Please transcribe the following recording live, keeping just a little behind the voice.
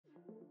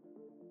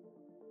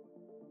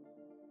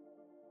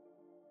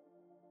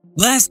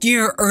Last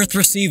year, Earth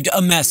received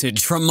a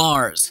message from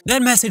Mars.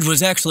 That message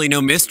was actually no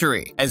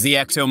mystery, as the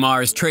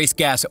ExoMars Trace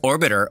Gas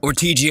Orbiter, or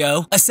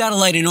TGO, a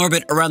satellite in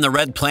orbit around the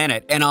Red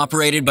Planet and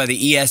operated by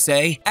the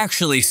ESA,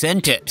 actually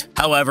sent it.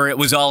 However, it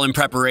was all in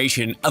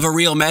preparation of a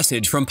real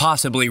message from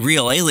possibly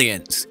real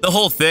aliens. The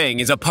whole thing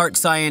is a part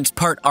science,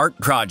 part art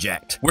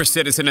project, where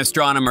citizen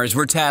astronomers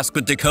were tasked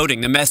with decoding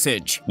the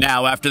message.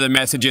 Now, after the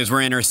messages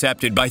were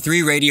intercepted by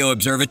 3 radio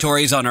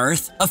observatories on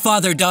Earth, a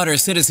father-daughter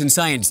citizen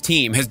science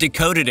team has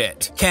decoded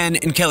it. Ken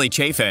and Kelly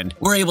Chafin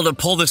were able to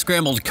pull the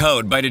scrambled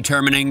code by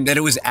determining that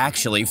it was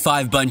actually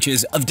 5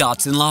 bunches of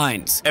dots and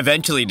lines,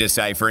 eventually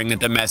deciphering that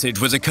the message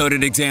was a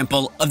coded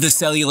example of the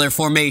cellular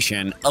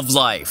formation of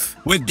life.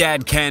 With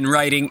Dad Ken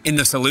writing in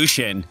the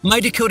solution, "My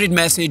decoded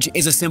message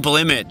is a simple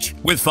image,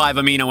 with 5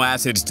 amino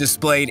acids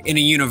displayed in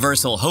a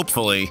universal,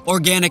 hopefully,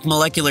 organic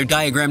molecular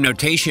diagram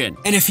notation,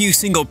 and a few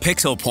single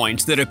pixel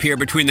points that appear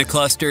between the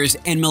clusters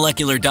and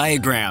molecular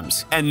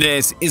diagrams. And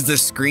this is the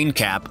screen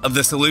cap of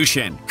the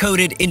solution,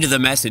 coded into the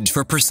message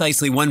for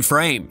precisely 1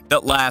 frame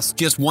that lasts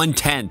just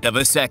 1/10 of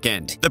a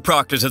second. The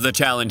proctors of the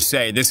challenge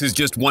say this is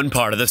just one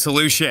part of the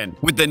solution,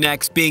 with the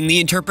next being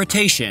the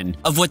interpretation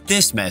of what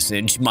this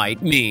message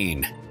might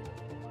mean.